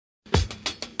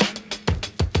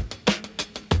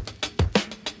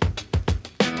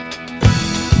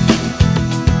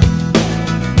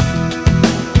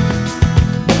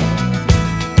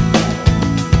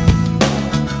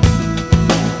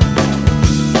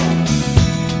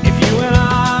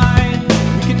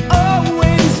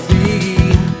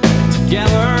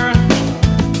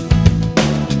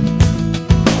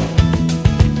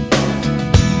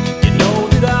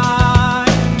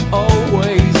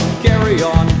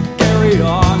carry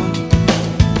on.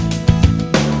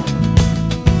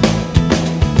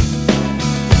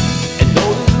 And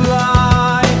though this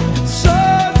life could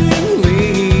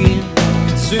suddenly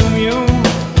consume you,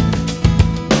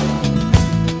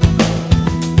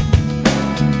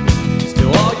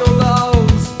 still all your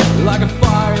love's like a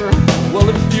fire, well,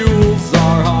 it fuels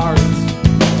our hearts.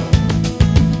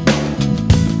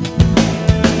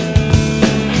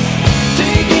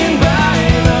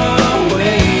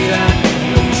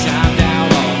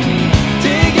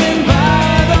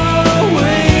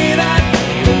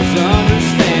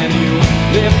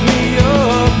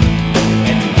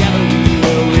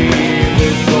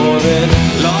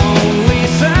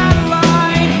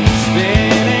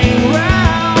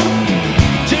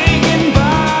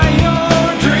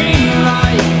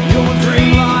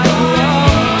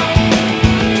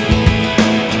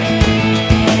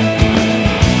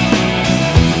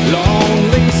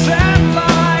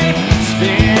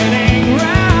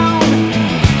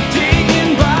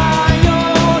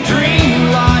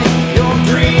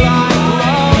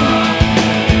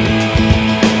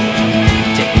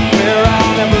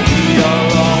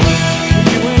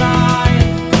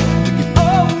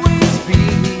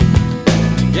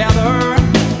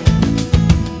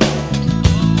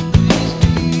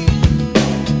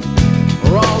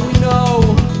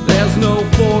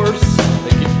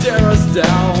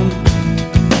 Down.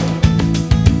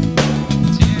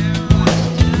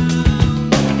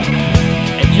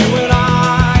 And you and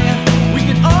I, we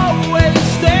can always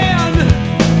stand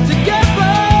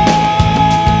together.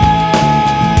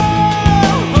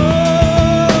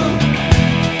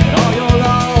 And all your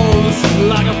love's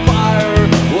like a fire,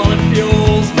 well, it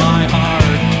fuels my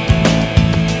heart.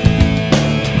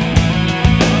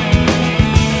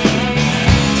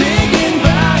 Taken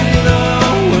by the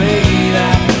way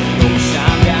that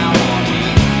shine down on me,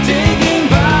 taken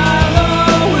by the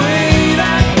way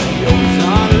that you always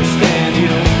understand.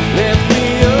 You lift me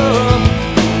up,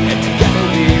 and together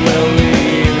we will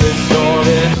leave this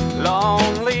orbit.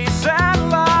 Lonely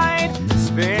satellite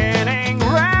spinning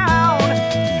round,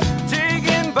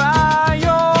 taken by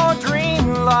your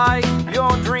dreamlike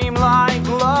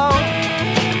glow.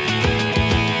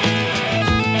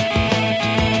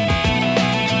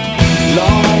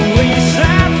 Lonely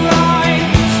satellite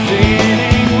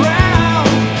spinning round,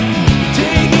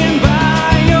 taken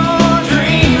by your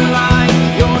dreamlike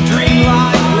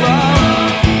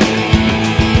love.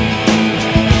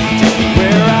 Take me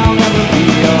where I'll never be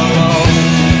alone.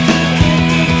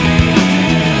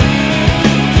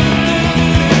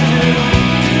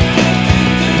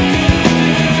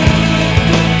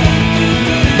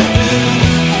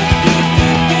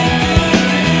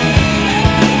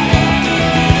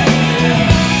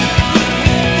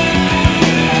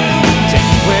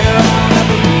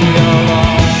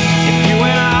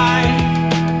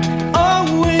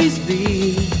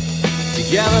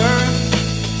 Together,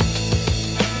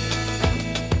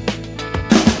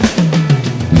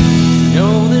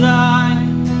 know that I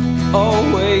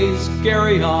always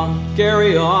carry on,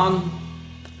 carry on.